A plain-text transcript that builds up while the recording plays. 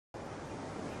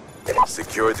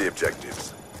Secure the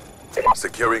objectives.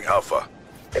 Securing Alpha.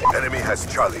 Enemy has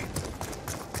Charlie.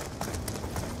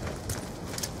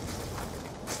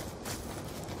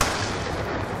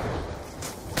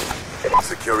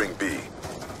 Securing B.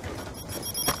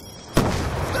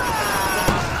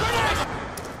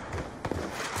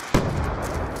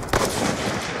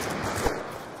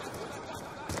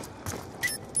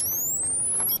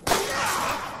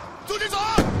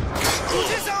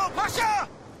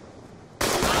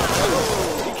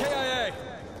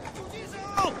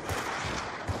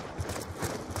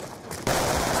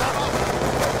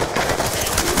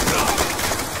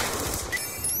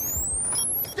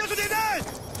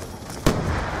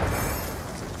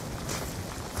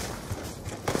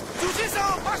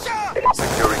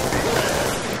 Securing B.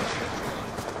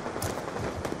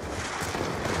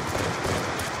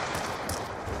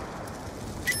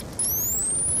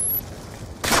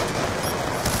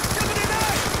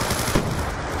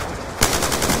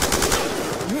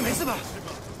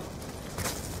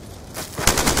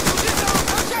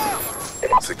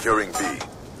 Securing B.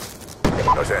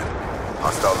 Noted.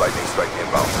 Hostile lightning strike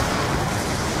inbound.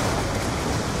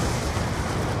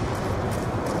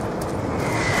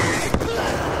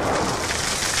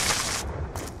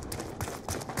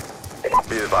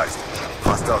 Be advised.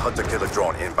 Hostile hunter-killer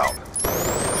drone inbound.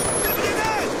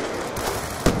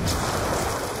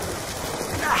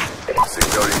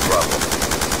 Securing Bravo.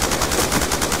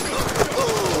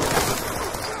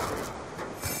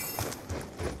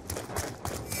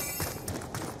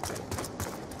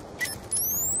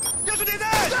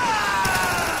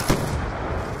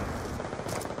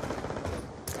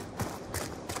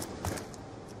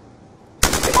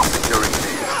 Securing B.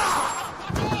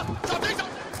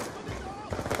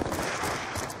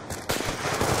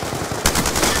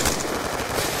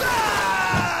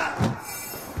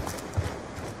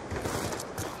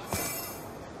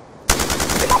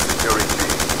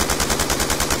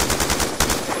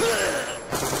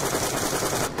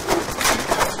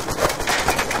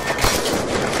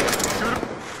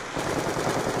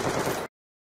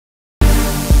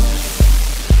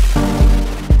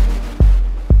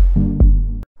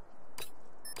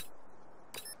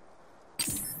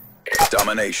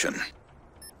 Domination.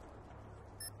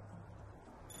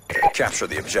 Capture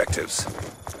the objectives.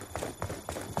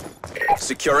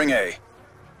 Securing A.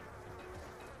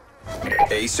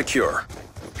 A secure.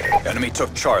 Enemy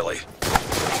took Charlie.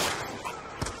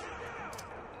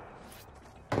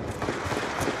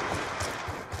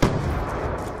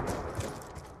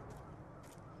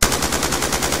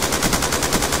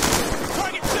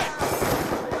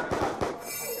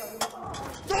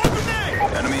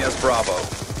 Enemy has Bravo.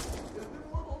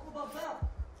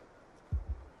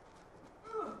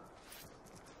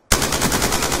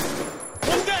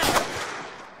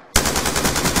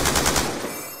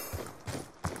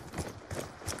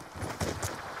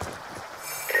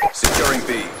 Securing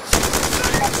B.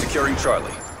 Securing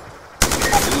Charlie.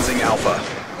 Losing Alpha.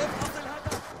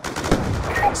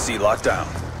 C locked down.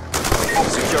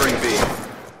 Securing B.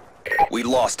 We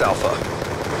lost Alpha.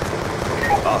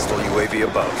 Hostile UAV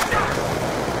above.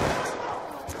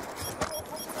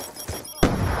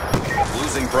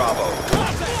 Losing Bravo.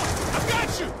 I've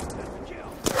got you!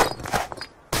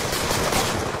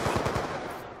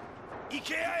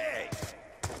 EKIA!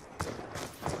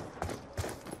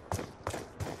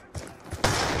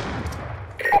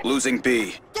 Losing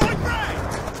B.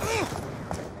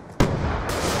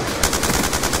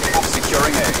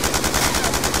 Securing A.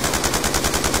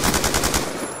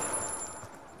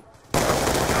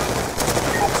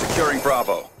 Securing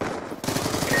Bravo.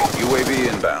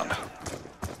 UAV inbound.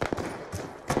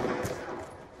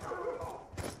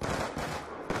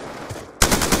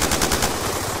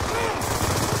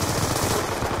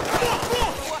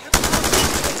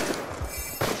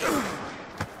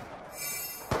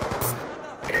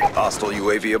 Hostile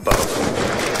UAV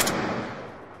above.